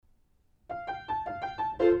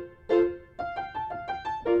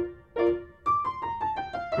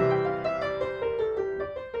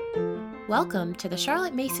Welcome to the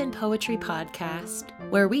Charlotte Mason Poetry Podcast,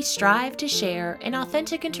 where we strive to share an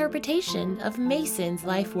authentic interpretation of Mason's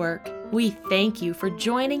life work. We thank you for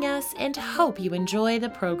joining us and hope you enjoy the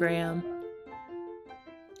program.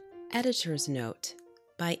 Editor's Note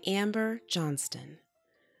by Amber Johnston.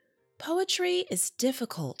 Poetry is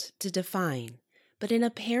difficult to define, but in a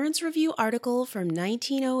Parents Review article from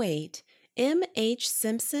 1908, M.H.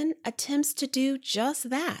 Simpson attempts to do just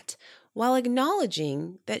that, while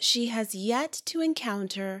acknowledging that she has yet to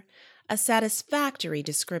encounter a satisfactory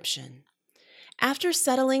description. After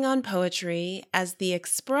settling on poetry as the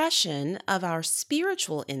expression of our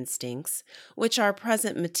spiritual instincts, which our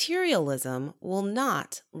present materialism will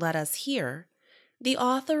not let us hear, the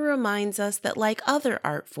author reminds us that, like other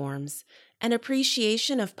art forms, an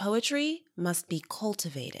appreciation of poetry must be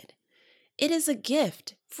cultivated. It is a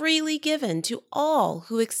gift freely given to all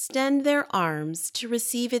who extend their arms to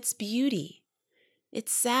receive its beauty,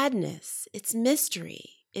 its sadness, its mystery,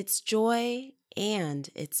 its joy, and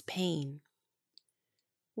its pain.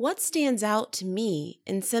 What stands out to me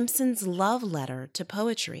in Simpson's love letter to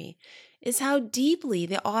poetry is how deeply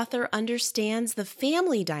the author understands the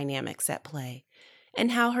family dynamics at play,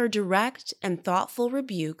 and how her direct and thoughtful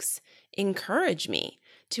rebukes encourage me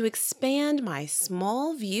to expand my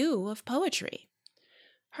small view of poetry.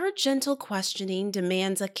 Her gentle questioning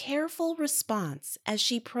demands a careful response as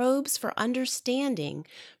she probes for understanding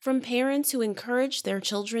from parents who encourage their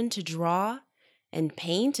children to draw and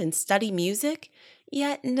paint and study music,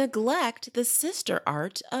 yet neglect the sister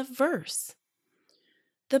art of verse.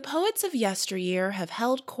 The poets of yesteryear have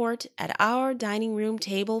held court at our dining room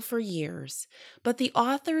table for years, but the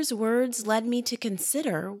author's words led me to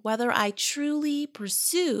consider whether I truly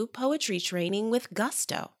pursue poetry training with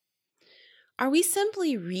gusto. Are we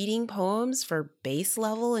simply reading poems for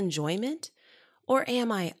base-level enjoyment, or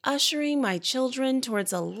am I ushering my children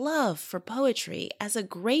towards a love for poetry as a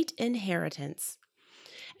great inheritance?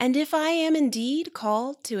 And if I am indeed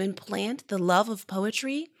called to implant the love of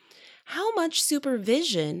poetry, how much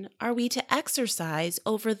supervision are we to exercise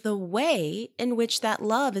over the way in which that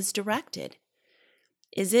love is directed?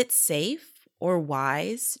 Is it safe or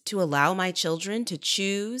wise to allow my children to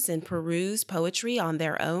choose and peruse poetry on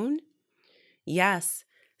their own? Yes,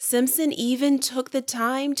 Simpson even took the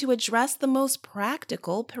time to address the most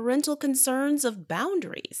practical parental concerns of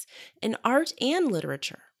boundaries in art and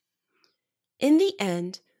literature. In the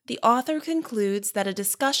end, the author concludes that a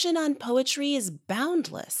discussion on poetry is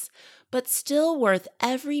boundless, but still worth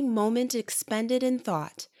every moment expended in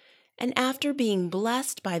thought, and after being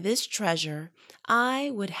blessed by this treasure,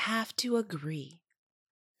 I would have to agree.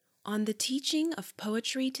 On the Teaching of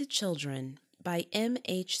Poetry to Children by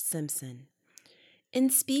M.H. Simpson. In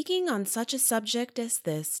speaking on such a subject as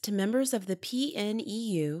this to members of the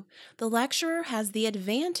PNEU, the lecturer has the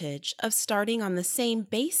advantage of starting on the same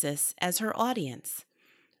basis as her audience.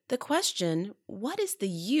 The question, what is the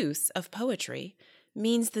use of poetry,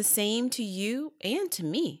 means the same to you and to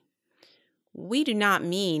me. We do not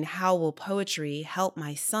mean how will poetry help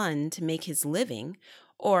my son to make his living,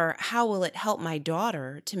 or how will it help my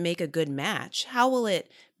daughter to make a good match, how will it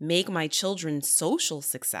make my children's social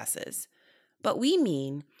successes. But we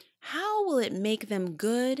mean, how will it make them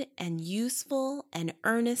good and useful and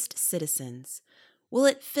earnest citizens? Will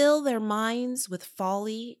it fill their minds with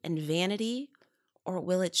folly and vanity, or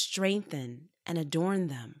will it strengthen and adorn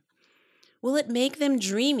them? Will it make them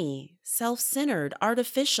dreamy, self-centered,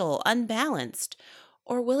 artificial, unbalanced,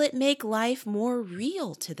 or will it make life more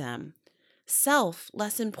real to them? Self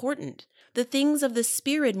less important, the things of the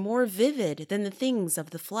spirit more vivid than the things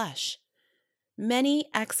of the flesh. Many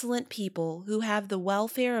excellent people who have the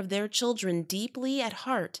welfare of their children deeply at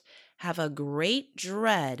heart have a great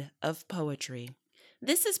dread of poetry.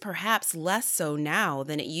 This is perhaps less so now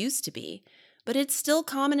than it used to be, but it's still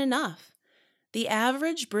common enough. The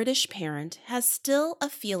average British parent has still a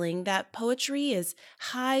feeling that poetry is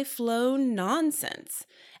high-flown nonsense,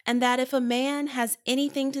 and that if a man has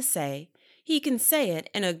anything to say, he can say it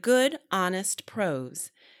in a good, honest prose.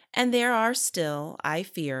 And there are still, I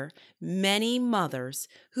fear, many mothers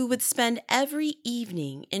who would spend every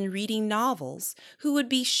evening in reading novels, who would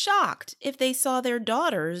be shocked if they saw their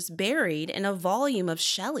daughters buried in a volume of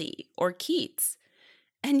Shelley or Keats.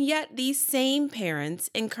 And yet these same parents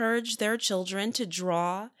encourage their children to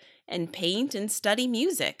draw and paint and study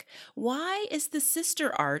music. Why is the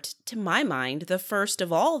sister art, to my mind the first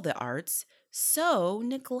of all the arts, so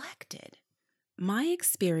neglected? My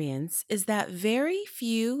experience is that very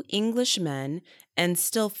few English men and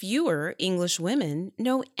still fewer English women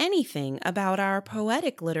know anything about our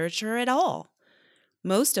poetic literature at all.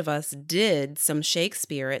 Most of us did some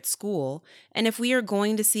Shakespeare at school, and if we are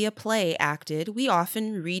going to see a play acted, we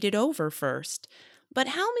often read it over first. But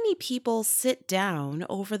how many people sit down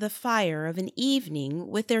over the fire of an evening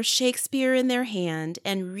with their Shakespeare in their hand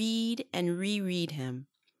and read and reread him?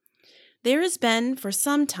 There has been for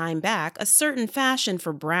some time back a certain fashion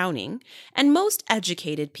for Browning, and most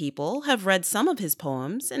educated people have read some of his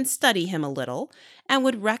poems and study him a little, and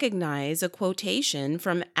would recognize a quotation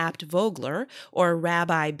from Abt Vogler or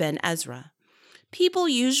Rabbi Ben Ezra. People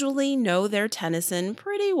usually know their Tennyson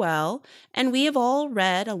pretty well, and we have all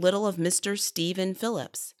read a little of Mr. Stephen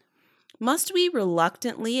Phillips. Must we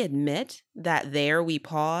reluctantly admit that there we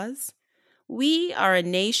pause? We are a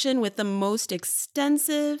nation with the most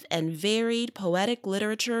extensive and varied poetic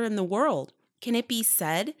literature in the world. Can it be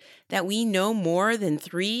said that we know more than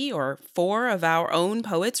 3 or 4 of our own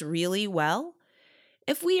poets really well?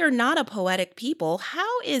 If we are not a poetic people,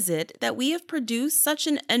 how is it that we have produced such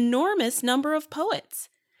an enormous number of poets?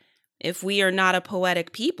 If we are not a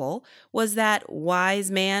poetic people, was that wise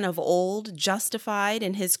man of old justified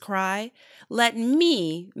in his cry, "Let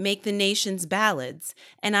me make the nation's ballads,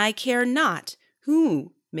 and I care not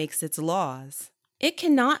who makes its laws"? It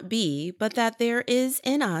cannot be but that there is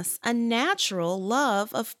in us a natural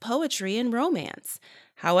love of poetry and romance,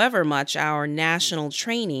 however much our national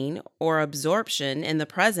training or absorption in the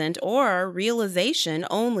present or realization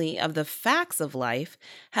only of the facts of life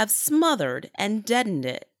have smothered and deadened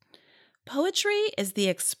it. Poetry is the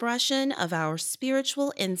expression of our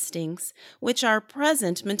spiritual instincts, which our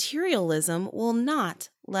present materialism will not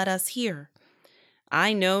let us hear.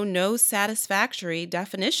 I know no satisfactory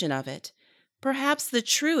definition of it. Perhaps the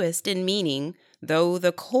truest in meaning, though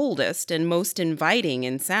the coldest and most inviting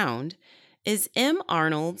in sound, is M.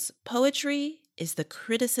 Arnold's "Poetry is the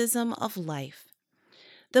criticism of life."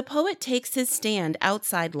 The poet takes his stand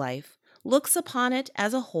outside life, looks upon it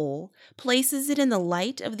as a whole, places it in the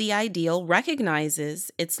light of the ideal,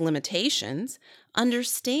 recognizes its limitations,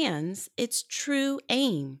 understands its true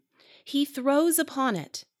aim. He throws upon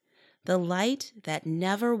it the light that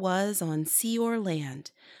never was on sea or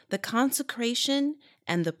land, the consecration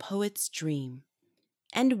and the poet's dream.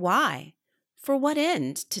 And why? For what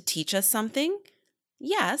end? To teach us something?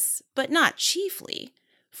 Yes, but not chiefly,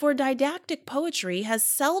 for didactic poetry has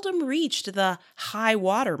seldom reached the high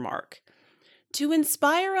water mark. To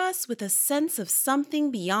inspire us with a sense of something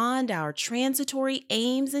beyond our transitory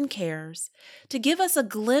aims and cares, to give us a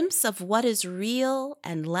glimpse of what is real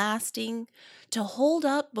and lasting, to hold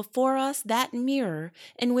up before us that mirror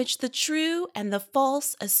in which the true and the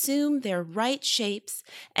false assume their right shapes,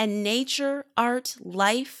 and nature, art,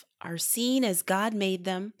 life are seen as God made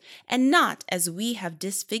them, and not as we have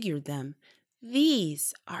disfigured them.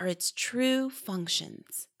 These are its true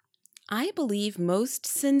functions. I believe most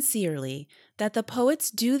sincerely that the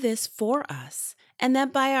poets do this for us, and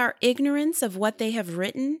that by our ignorance of what they have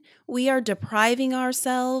written, we are depriving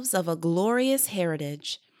ourselves of a glorious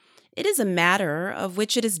heritage. It is a matter of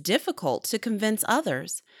which it is difficult to convince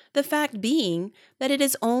others, the fact being that it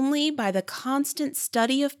is only by the constant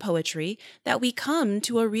study of poetry that we come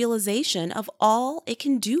to a realization of all it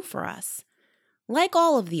can do for us. Like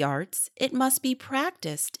all of the arts, it must be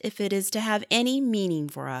practiced if it is to have any meaning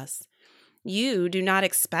for us. You do not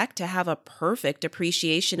expect to have a perfect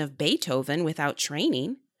appreciation of Beethoven without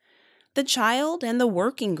training. The child and the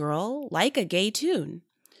working girl like a gay tune.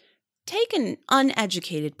 Take an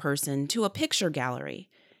uneducated person to a picture gallery.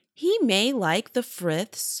 He may like the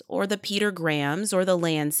Friths or the Peter Grahams or the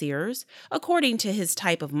Landseers, according to his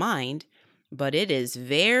type of mind, but it is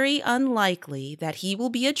very unlikely that he will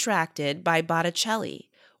be attracted by Botticelli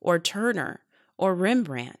or Turner or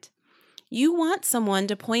Rembrandt. You want someone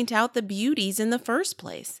to point out the beauties in the first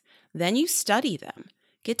place. Then you study them.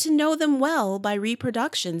 Get to know them well by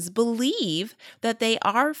reproductions. Believe that they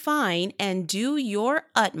are fine and do your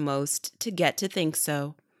utmost to get to think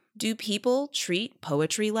so. Do people treat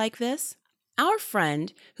poetry like this? Our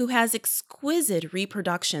friend, who has exquisite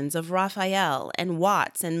reproductions of Raphael and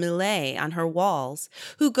Watts and Millet on her walls,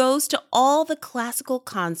 who goes to all the classical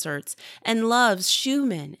concerts and loves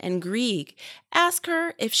Schumann and Grieg, ask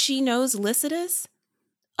her if she knows Lycidas.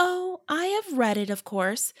 "Oh, I have read it, of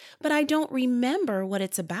course, but I don't remember what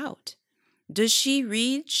it's about." Does she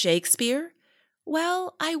read Shakespeare?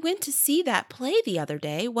 "Well, I went to see that play the other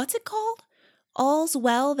day. What's it called? All's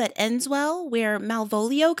Well That Ends Well, where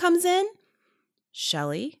Malvolio comes in?"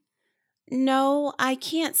 Shelley? "No, I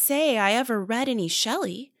can't say I ever read any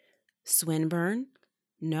Shelley." Swinburne?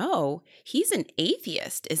 "No, he's an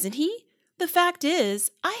atheist, isn't he? The fact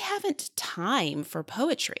is, I haven't time for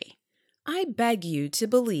poetry." I beg you to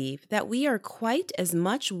believe that we are quite as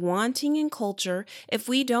much wanting in culture if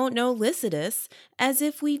we don't know Lycidas as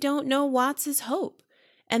if we don't know Watts's Hope,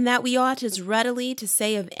 and that we ought as readily to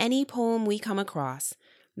say of any poem we come across,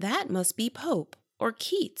 that must be Pope, or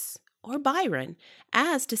Keats, or Byron,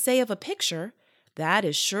 as to say of a picture, that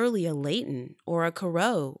is surely a Leighton, or a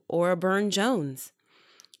Corot, or a Burne-Jones.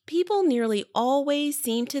 People nearly always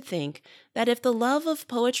seem to think that if the love of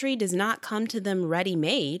poetry does not come to them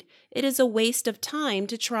ready-made, it is a waste of time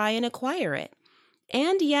to try and acquire it.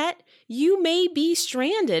 And yet, you may be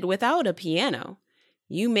stranded without a piano.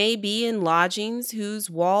 You may be in lodgings whose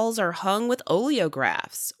walls are hung with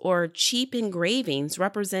oleographs or cheap engravings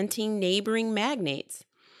representing neighboring magnates.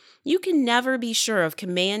 You can never be sure of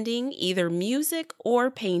commanding either music or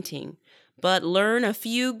painting, but learn a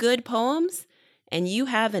few good poems, and you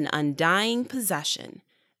have an undying possession,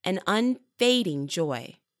 an unfading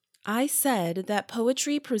joy. I said that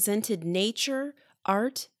poetry presented nature,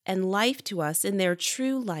 art, and life to us in their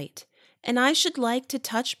true light, and I should like to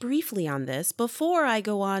touch briefly on this before I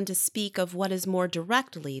go on to speak of what is more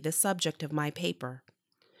directly the subject of my paper.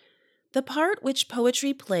 The part which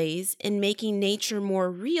poetry plays in making nature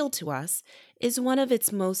more real to us is one of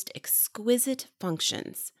its most exquisite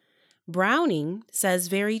functions. Browning says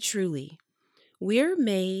very truly, "We're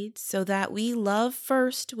made so that we love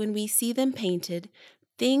first when we see them painted,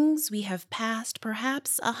 things we have passed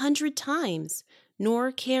perhaps 100 times,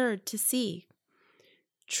 nor cared to see."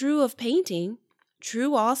 True of painting,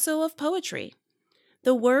 true also of poetry.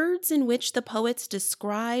 The words in which the poets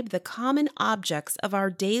describe the common objects of our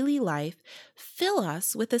daily life fill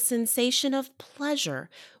us with a sensation of pleasure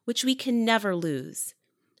which we can never lose.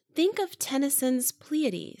 Think of Tennyson's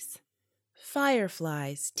Pleiades,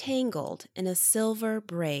 fireflies tangled in a silver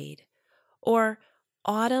braid, or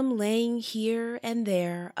autumn laying here and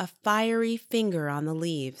there a fiery finger on the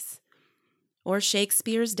leaves, or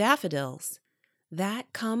Shakespeare's daffodils,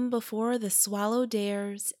 that come before the swallow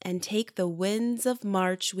dares and take the winds of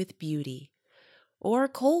March with beauty, or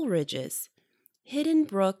Coleridge's hidden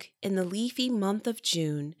brook in the leafy month of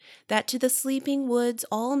June, that to the sleeping woods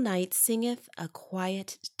all night singeth a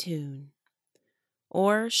quiet tune,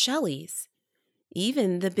 or Shelley's,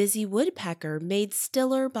 even the busy woodpecker made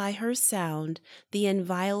stiller by her sound the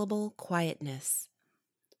inviolable quietness,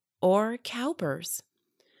 or Cowper's,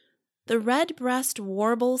 "The redbreast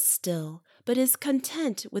warbles still, but is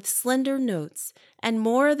content with slender notes, and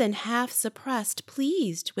more than half suppressed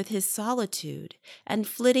pleased with his solitude, and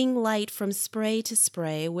flitting light from spray to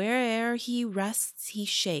spray, where'er he rests he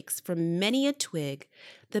shakes from many a twig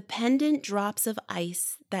the pendant drops of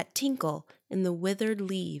ice that tinkle in the withered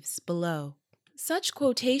leaves below." Such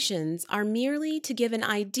quotations are merely to give an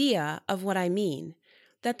idea of what I mean,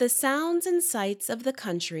 that the sounds and sights of the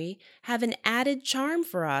country have an added charm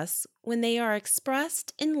for us when they are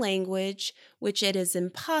expressed in language which it is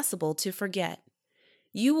impossible to forget.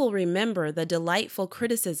 You will remember the delightful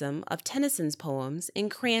criticism of Tennyson's poems in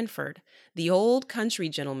Cranford, the old country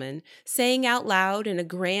gentleman, saying out loud in a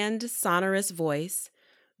grand, sonorous voice,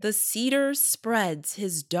 "The cedar spreads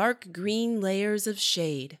his dark green layers of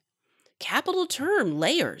shade." Capital term,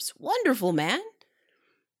 layers. Wonderful, man.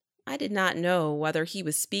 I did not know whether he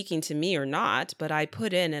was speaking to me or not, but I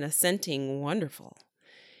put in an assenting wonderful.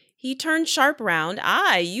 He turned sharp round.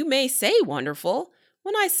 "Aye, you may say wonderful.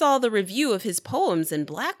 When I saw the review of his poems in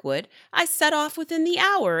Blackwood, I set off within the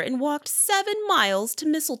hour and walked 7 miles to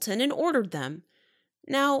Misselton and ordered them.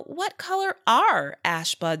 Now, what color are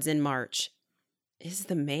ash buds in March?" Is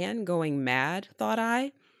the man going mad, thought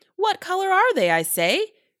I. "What color are they, I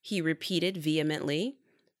say?" he repeated vehemently.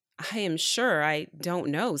 "I am sure I don't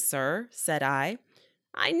know, sir," said I.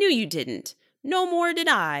 "I knew you didn't. No more did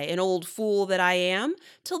I, an old fool that I am,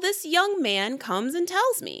 till this young man comes and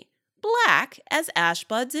tells me. Black as ash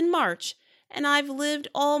buds in March, and I've lived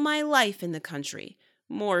all my life in the country.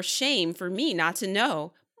 More shame for me not to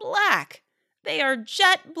know. Black! They are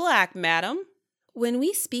jet black, madam." When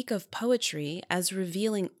we speak of poetry as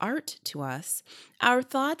revealing art to us, our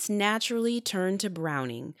thoughts naturally turn to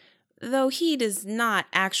Browning, though he does not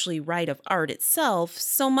actually write of art itself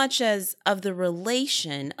so much as of the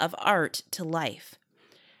relation of art to life.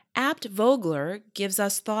 Abt Vogler gives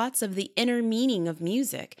us thoughts of the inner meaning of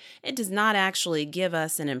music. It does not actually give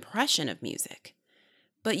us an impression of music.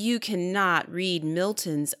 But you cannot read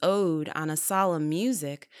Milton's Ode on a Solemn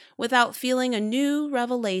Music without feeling a new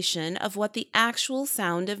revelation of what the actual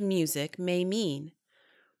sound of music may mean.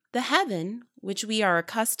 The heaven, which we are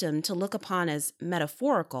accustomed to look upon as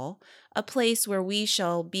metaphorical, a place where we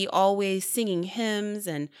shall be always singing hymns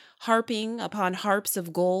and harping upon harps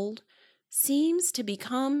of gold, seems to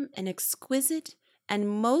become an exquisite and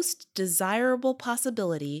most desirable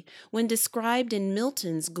possibility when described in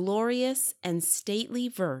Milton's glorious and stately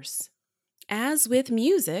verse. As with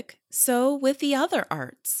music, so with the other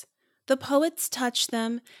arts. The poets touch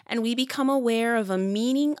them, and we become aware of a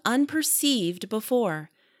meaning unperceived before.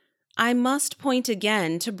 I must point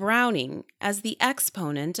again to Browning as the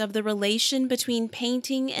exponent of the relation between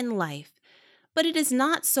painting and life, but it is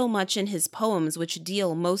not so much in his poems which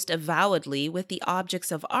deal most avowedly with the objects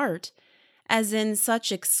of art, as in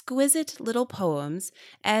such exquisite little poems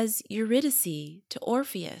as Eurydice to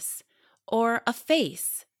Orpheus, or A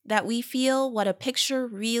Face, that we feel what a picture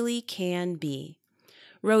really can be.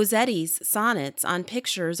 Rossetti's sonnets on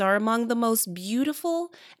pictures are among the most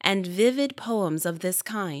beautiful and vivid poems of this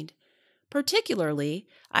kind. Particularly,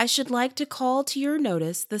 I should like to call to your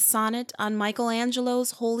notice the sonnet on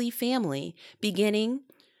Michelangelo's Holy Family, beginning,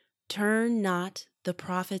 "Turn not the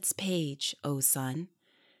prophet's page, O sun,"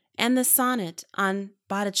 and the sonnet on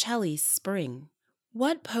Botticelli's Spring.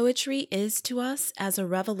 What poetry is to us as a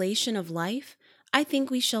revelation of life, I think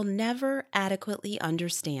we shall never adequately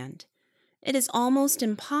understand. It is almost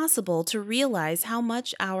impossible to realize how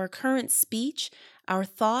much our current speech, our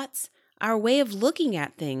thoughts, our way of looking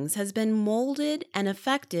at things has been molded and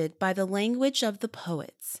affected by the language of the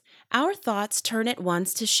poets. Our thoughts turn at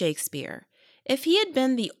once to Shakespeare. If he had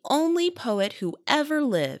been the only poet who ever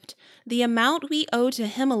lived, the amount we owe to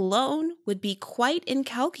him alone would be quite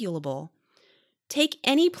incalculable. Take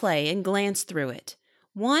any play and glance through it.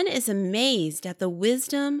 One is amazed at the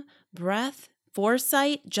wisdom, breadth,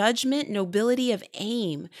 foresight, judgment, nobility of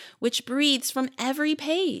aim, which breathes from every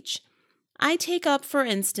page. I take up, for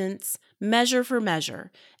instance, Measure for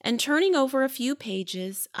Measure, and turning over a few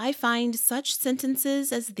pages, I find such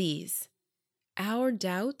sentences as these. Our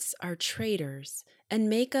doubts are traitors, and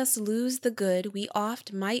make us lose the good we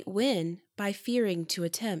oft might win by fearing to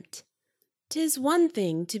attempt. 'Tis one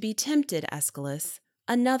thing to be tempted, Aeschylus,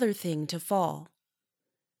 another thing to fall.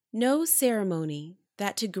 No ceremony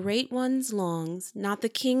that to great ones longs, not the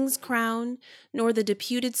king's crown, nor the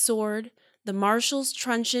deputed sword, the marshal's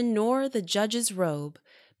truncheon, nor the judge's robe,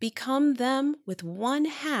 become them with one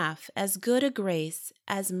half as good a grace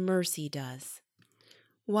as mercy does.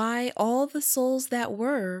 Why, all the souls that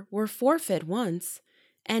were forfeit once,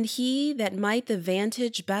 and he that might the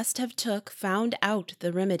vantage best have took found out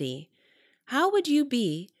the remedy. How would you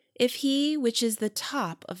be if he which is the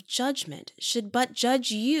top of judgment should but judge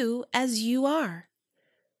you as you are?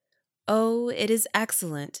 Oh, it is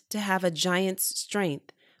excellent to have a giant's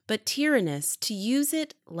strength, but tyrannous to use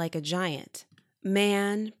it like a giant.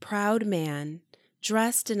 Man, proud man,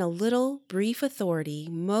 dressed in a little brief authority,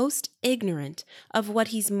 most ignorant of what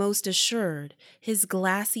he's most assured, his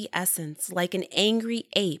glassy essence, like an angry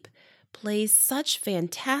ape, plays such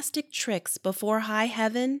fantastic tricks before high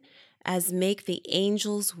heaven as make the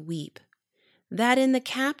angels weep. That in the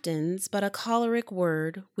captain's but a choleric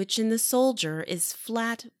word, which in the soldier is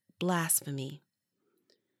flat blasphemy.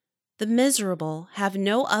 The miserable have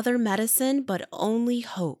no other medicine but only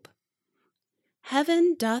hope.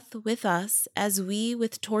 Heaven doth with us as we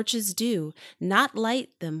with torches do, not light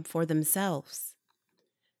them for themselves.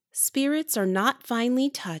 Spirits are not finely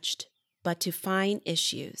touched, but to fine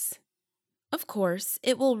issues. Of course,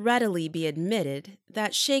 it will readily be admitted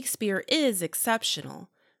that Shakespeare is exceptional,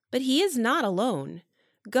 but he is not alone.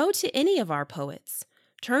 Go to any of our poets.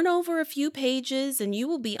 Turn over a few pages, and you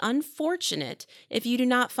will be unfortunate if you do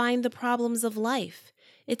not find the problems of life,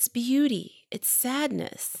 its beauty, its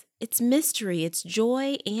sadness, its mystery, its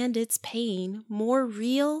joy, and its pain more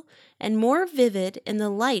real and more vivid in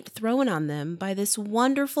the light thrown on them by this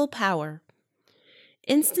wonderful power.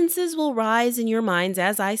 Instances will rise in your minds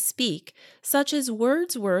as I speak, such as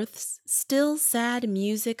Wordsworth's still sad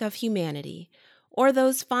music of humanity, or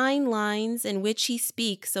those fine lines in which he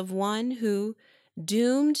speaks of one who,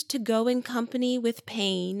 doomed to go in company with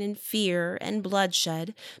pain and fear and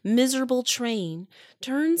bloodshed, miserable train,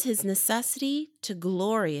 turns his necessity to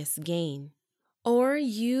glorious gain. Or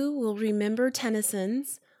you will remember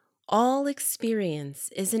Tennyson's, "All experience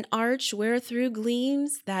is an arch wherethrough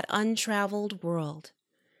gleams that untraveled world,"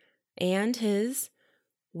 and his,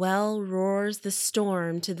 "Well roars the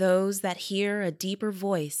storm to those that hear a deeper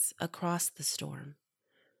voice across the storm."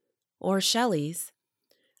 Or Shelley's,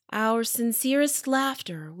 "Our sincerest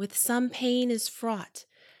laughter with some pain is fraught,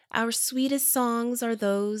 our sweetest songs are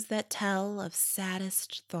those that tell of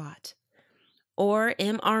saddest thought." Or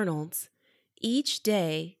M. Arnold's, "Each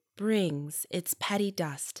day brings its petty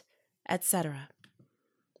dust," etc.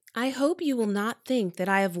 I hope you will not think that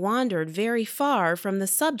I have wandered very far from the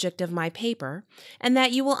subject of my paper, and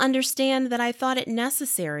that you will understand that I thought it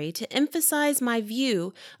necessary to emphasize my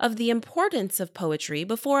view of the importance of poetry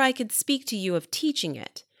before I could speak to you of teaching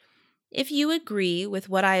it. If you agree with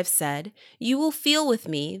what I have said, you will feel with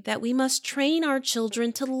me that we must train our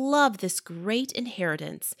children to love this great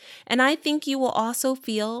inheritance, and I think you will also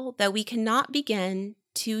feel that we cannot begin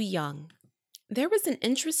too young. There was an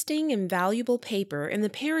interesting and valuable paper in the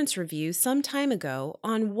Parents' Review some time ago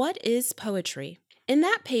on what is poetry. In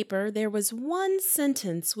that paper, there was one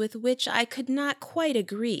sentence with which I could not quite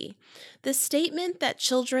agree, the statement that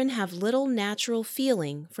children have little natural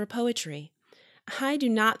feeling for poetry. I do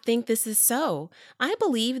not think this is so. I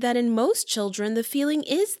believe that in most children the feeling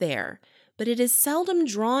is there, but it is seldom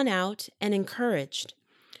drawn out and encouraged.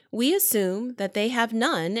 We assume that they have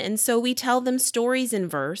none, and so we tell them stories in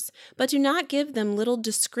verse, but do not give them little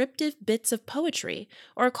descriptive bits of poetry,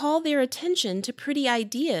 or call their attention to pretty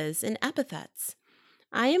ideas and epithets.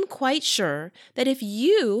 I am quite sure that if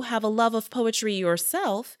you have a love of poetry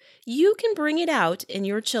yourself, you can bring it out in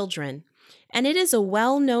your children. And it is a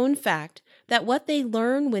well-known fact that what they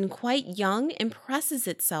learn when quite young impresses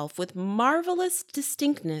itself with marvelous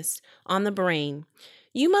distinctness on the brain.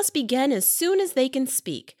 You must begin as soon as they can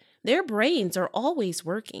speak. Their brains are always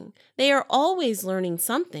working. They are always learning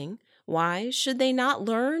something. Why should they not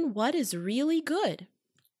learn what is really good?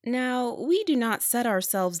 Now, we do not set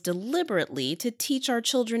ourselves deliberately to teach our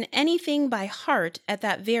children anything by heart at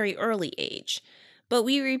that very early age, but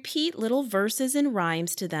we repeat little verses and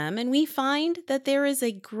rhymes to them, and we find that there is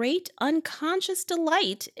a great unconscious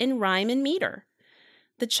delight in rhyme and meter.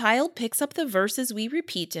 The child picks up the verses we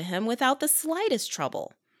repeat to him without the slightest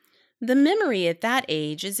trouble. The memory at that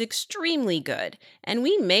age is extremely good, and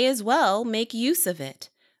we may as well make use of it.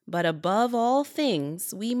 But above all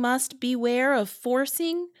things, we must beware of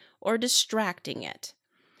forcing or distracting it.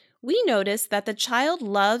 We notice that the child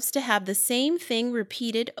loves to have the same thing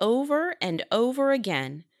repeated over and over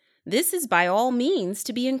again. This is by all means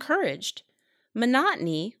to be encouraged.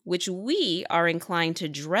 Monotony, which we are inclined to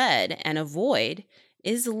dread and avoid,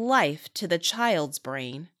 is life to the child's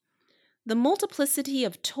brain. The multiplicity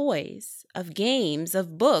of toys, of games,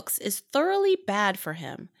 of books is thoroughly bad for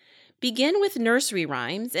him. Begin with nursery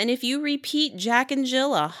rhymes, and if you repeat Jack and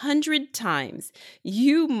Jill 100 times,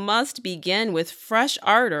 you must begin with fresh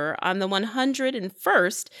ardor on the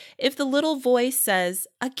 101st if the little voice says,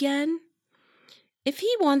 "Again?" If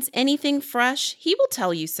he wants anything fresh, he will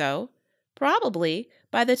tell you so. Probably,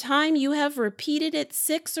 by the time you have repeated it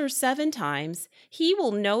 6 or 7 times, he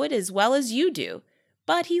will know it as well as you do,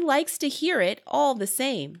 but he likes to hear it all the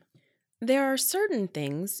same. There are certain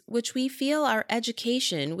things which we feel our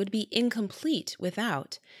education would be incomplete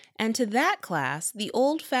without, and to that class the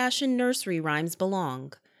old-fashioned nursery rhymes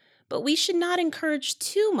belong. But we should not encourage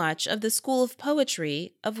too much of the school of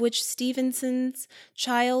poetry of which Stevenson's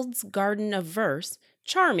Child's Garden of Verse,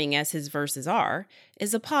 charming as his verses are,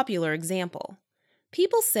 is a popular example.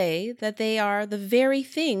 People say that they are the very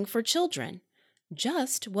thing for children,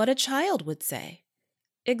 just what a child would say.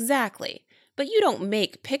 Exactly, but you don't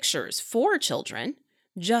make pictures for children,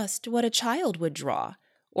 just what a child would draw,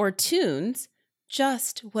 or tunes,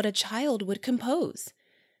 just what a child would compose.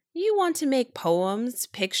 You want to make poems,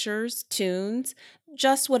 pictures, tunes,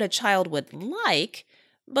 just what a child would like,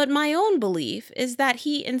 but my own belief is that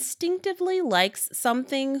he instinctively likes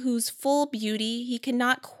something whose full beauty he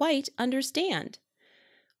cannot quite understand.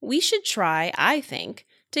 We should try, I think,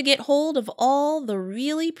 to get hold of all the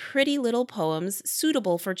really pretty little poems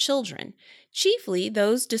suitable for children, chiefly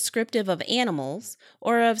those descriptive of animals,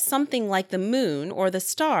 or of something like the moon or the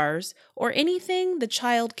stars, or anything the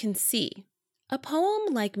child can see. A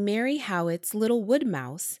poem like Mary Howitt's Little Wood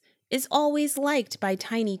Mouse is always liked by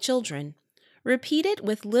tiny children. Repeat it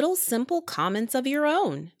with little simple comments of your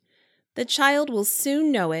own. The child will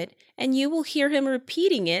soon know it, and you will hear him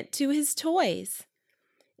repeating it to his toys.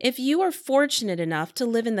 If you are fortunate enough to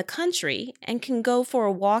live in the country and can go for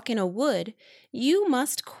a walk in a wood, you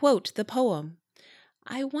must quote the poem.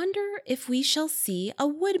 I wonder if we shall see a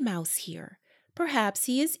wood mouse here. Perhaps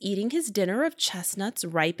he is eating his dinner of chestnuts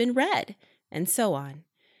ripe and red, and so on.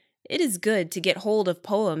 It is good to get hold of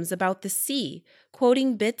poems about the sea,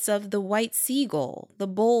 quoting bits of The White Seagull, The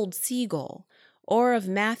Bold Seagull, or of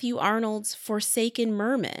Matthew Arnold's Forsaken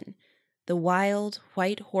Merman, The wild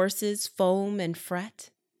white horses foam and fret.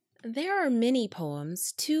 There are many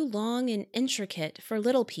poems too long and intricate for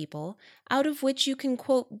little people, out of which you can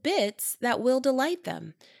quote bits that will delight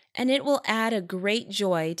them, and it will add a great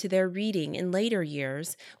joy to their reading in later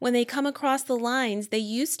years when they come across the lines they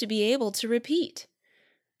used to be able to repeat.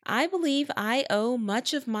 I believe I owe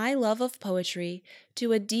much of my love of poetry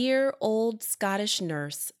to a dear old Scottish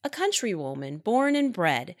nurse, a countrywoman born and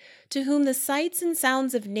bred, to whom the sights and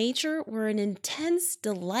sounds of nature were an intense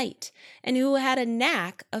delight, and who had a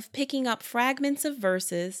knack of picking up fragments of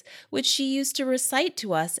verses which she used to recite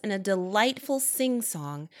to us in a delightful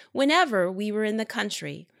sing-song whenever we were in the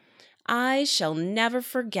country. I shall never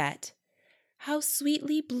forget "How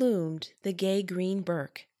sweetly bloomed the gay green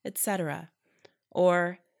birk," etc.,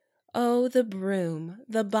 or "Oh, the broom,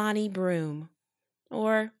 the bonny broom,"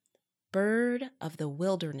 or "Bird of the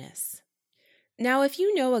wilderness." Now, if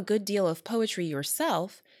you know a good deal of poetry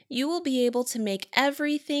yourself, you will be able to make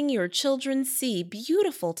everything your children see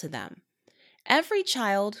beautiful to them. Every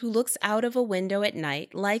child who looks out of a window at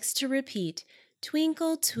night likes to repeat,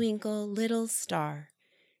 "Twinkle, twinkle, little star."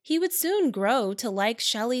 He would soon grow to like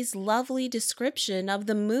Shelley's lovely description of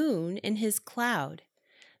the moon in his Cloud,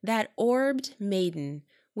 "that orbed maiden,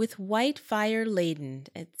 with white fire laden,"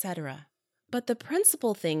 etc. But the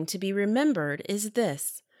principal thing to be remembered is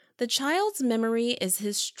this: the child's memory is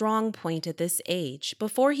his strong point at this age,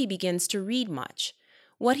 before he begins to read much.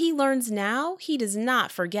 What he learns now he does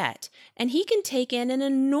not forget, and he can take in an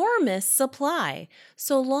enormous supply,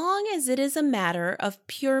 so long as it is a matter of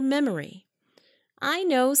pure memory. I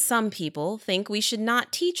know some people think we should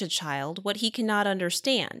not teach a child what he cannot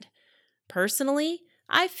understand. Personally,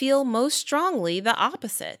 I feel most strongly the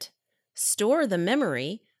opposite. Store the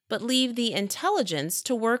memory, but leave the intelligence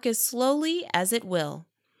to work as slowly as it will.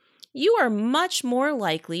 You are much more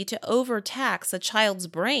likely to overtax a child's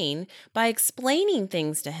brain by explaining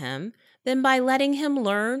things to him than by letting him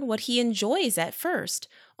learn what he enjoys at first,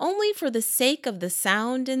 only for the sake of the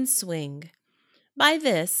sound and swing. By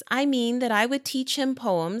this, I mean that I would teach him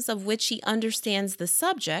poems of which he understands the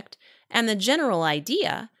subject and the general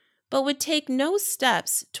idea, but would take no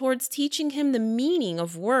steps towards teaching him the meaning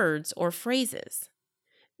of words or phrases.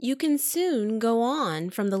 You can soon go on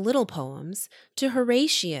from the little poems to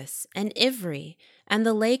Horatius and Ivry and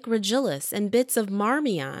the Lake Regillus and bits of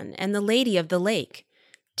Marmion and the Lady of the Lake.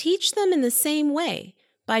 Teach them in the same way,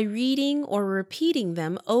 by reading or repeating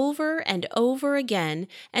them over and over again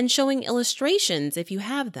and showing illustrations if you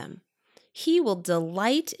have them. He will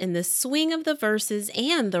delight in the swing of the verses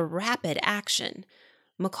and the rapid action.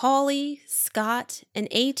 Macaulay, Scott, and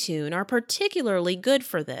Aytoun are particularly good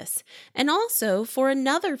for this, and also for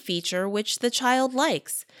another feature which the child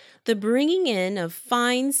likes, the bringing in of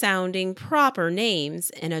fine-sounding proper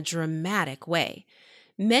names in a dramatic way.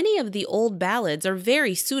 Many of the old ballads are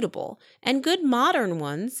very suitable, and good modern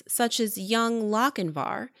ones, such as Young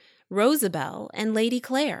Lochinvar, Rosabelle, and Lady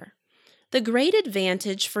Clare. The great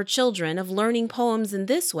advantage for children of learning poems in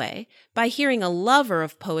this way, by hearing a lover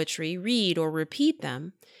of poetry read or repeat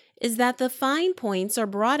them, is that the fine points are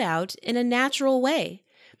brought out in a natural way.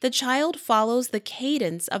 The child follows the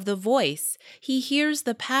cadence of the voice. He hears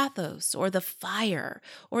the pathos or the fire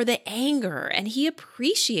or the anger, and he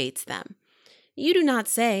appreciates them. You do not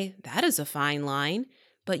say, "That is a fine line,"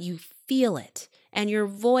 but you feel it, and your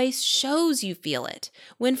voice shows you feel it.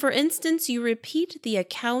 When, for instance, you repeat the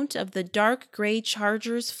account of the dark gray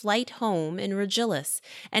charger's flight home in Regillus,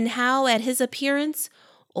 and how at his appearance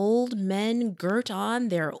old men girt on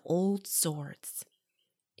their old swords.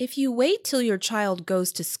 If you wait till your child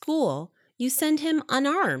goes to school, you send him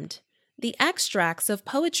unarmed. The extracts of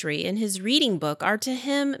poetry in his reading book are to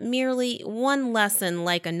him merely one lesson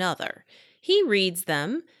like another. He reads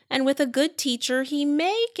them, and with a good teacher he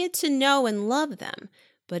may get to know and love them,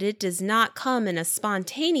 but it does not come in a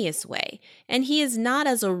spontaneous way, and he is not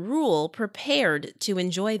as a rule prepared to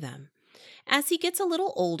enjoy them. As he gets a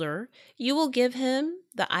little older, you will give him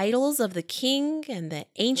the Idylls of the King and the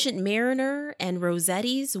Ancient Mariner and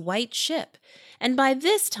Rossetti's White Ship, and by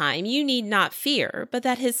this time you need not fear but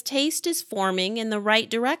that his taste is forming in the right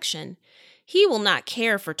direction. He will not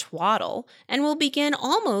care for twaddle, and will begin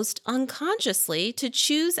almost unconsciously to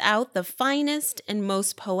choose out the finest and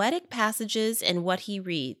most poetic passages in what he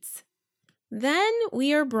reads. Then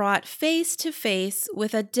we are brought face to face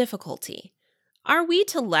with a difficulty. Are we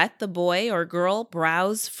to let the boy or girl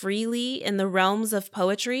browse freely in the realms of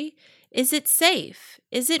poetry? Is it safe?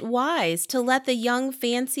 Is it wise to let the young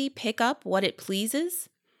fancy pick up what it pleases?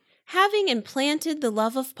 Having implanted the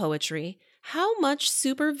love of poetry, how much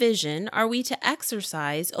supervision are we to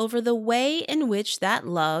exercise over the way in which that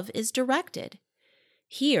love is directed?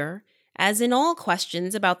 Here, as in all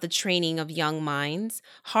questions about the training of young minds,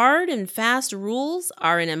 hard and fast rules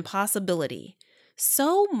are an impossibility.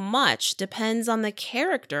 So much depends on the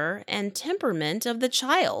character and temperament of the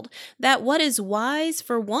child that what is wise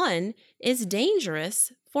for one is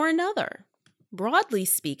dangerous for another. Broadly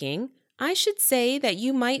speaking, I should say that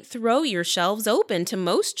you might throw your shelves open to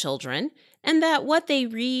most children, and that what they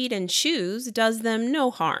read and choose does them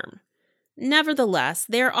no harm. Nevertheless,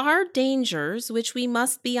 there are dangers which we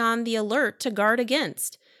must be on the alert to guard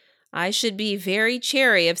against. I should be very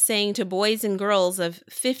chary of saying to boys and girls of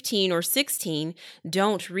 15 or 16,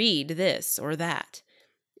 don't read this or that.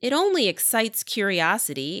 It only excites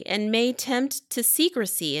curiosity and may tempt to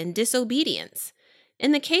secrecy and disobedience.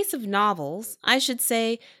 In the case of novels, I should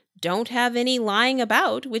say, don't have any lying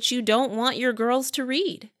about which you don't want your girls to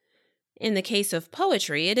read. In the case of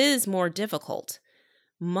poetry, it is more difficult.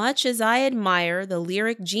 Much as I admire the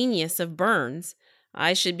lyric genius of Burns,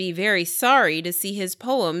 I should be very sorry to see his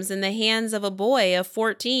poems in the hands of a boy of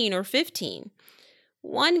 14 or 15.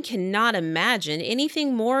 One cannot imagine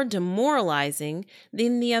anything more demoralizing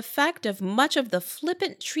than the effect of much of the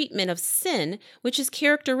flippant treatment of sin which is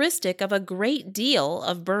characteristic of a great deal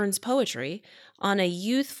of Burns' poetry on a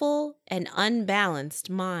youthful and unbalanced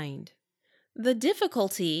mind. The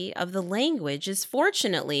difficulty of the language is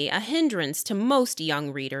fortunately a hindrance to most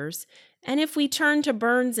young readers, and if we turn to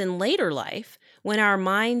Burns in later life, when our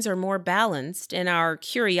minds are more balanced and our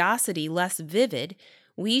curiosity less vivid,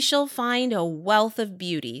 we shall find a wealth of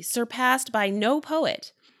beauty surpassed by no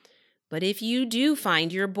poet. But if you do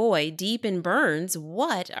find your boy deep in Burns,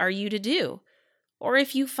 what are you to do? Or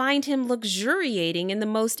if you find him luxuriating in the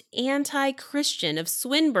most anti-Christian of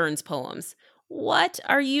Swinburne's poems, what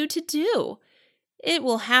are you to do? It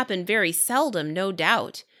will happen very seldom, no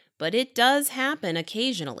doubt, but it does happen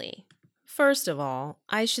occasionally. First of all,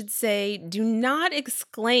 I should say, do not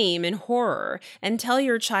exclaim in horror and tell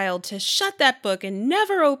your child to shut that book and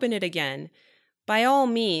never open it again. By all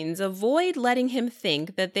means, avoid letting him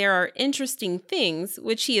think that there are interesting things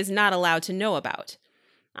which he is not allowed to know about.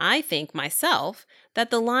 I think, myself, that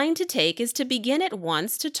the line to take is to begin at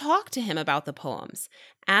once to talk to him about the poems,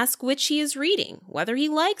 ask which he is reading, whether he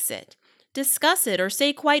likes it, discuss it or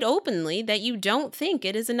say quite openly that you don't think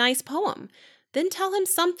it is a nice poem. Then tell him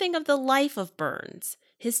something of the life of Burns,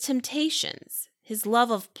 his temptations, his love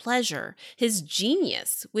of pleasure, his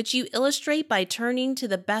genius, which you illustrate by turning to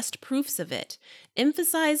the best proofs of it,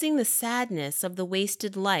 emphasizing the sadness of the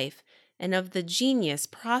wasted life and of the genius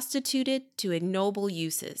prostituted to ignoble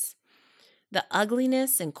uses. The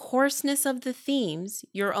ugliness and coarseness of the themes,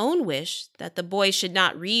 your own wish that the boy should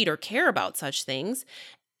not read or care about such things,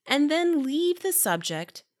 and then leave the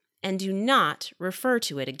subject and do not refer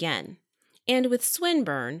to it again. And with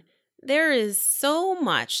Swinburne, there is so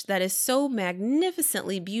much that is so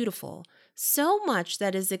magnificently beautiful, so much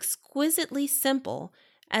that is exquisitely simple,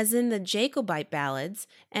 as in the Jacobite ballads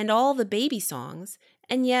and all the baby songs,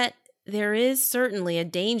 and yet there is certainly a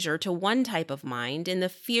danger to one type of mind in the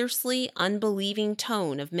fiercely unbelieving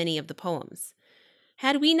tone of many of the poems.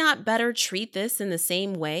 Had we not better treat this in the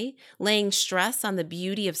same way, laying stress on the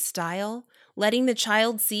beauty of style, letting the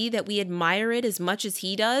child see that we admire it as much as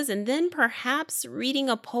he does, and then perhaps reading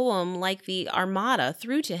a poem like the Armada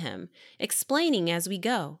through to him, explaining as we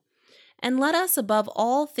go? And let us above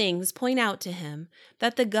all things point out to him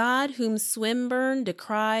that the God whom Swinburne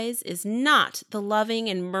decries is not the loving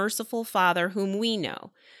and merciful Father whom we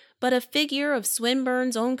know, but a figure of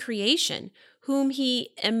Swinburne's own creation, whom he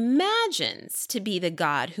imagines to be the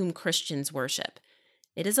God whom Christians worship.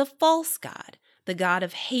 It is a false God, the God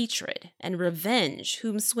of hatred and revenge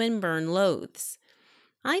whom Swinburne loathes.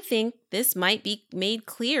 I think this might be made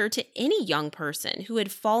clear to any young person who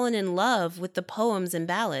had fallen in love with the poems and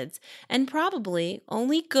ballads, and probably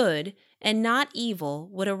only good and not evil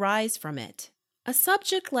would arise from it. A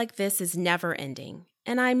subject like this is never ending,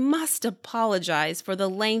 and I must apologize for the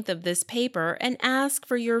length of this paper and ask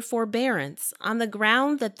for your forbearance on the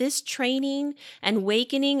ground that this training and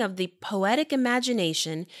wakening of the poetic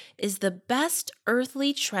imagination is the best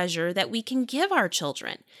earthly treasure that we can give our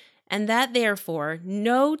children, and that therefore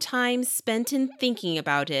no time spent in thinking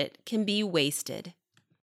about it can be wasted.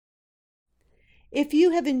 If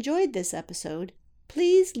you have enjoyed this episode,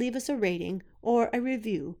 please leave us a rating or a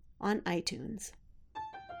review on iTunes.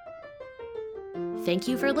 Thank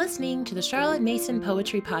you for listening to the Charlotte Mason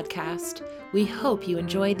Poetry Podcast. We hope you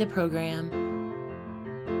enjoyed the program.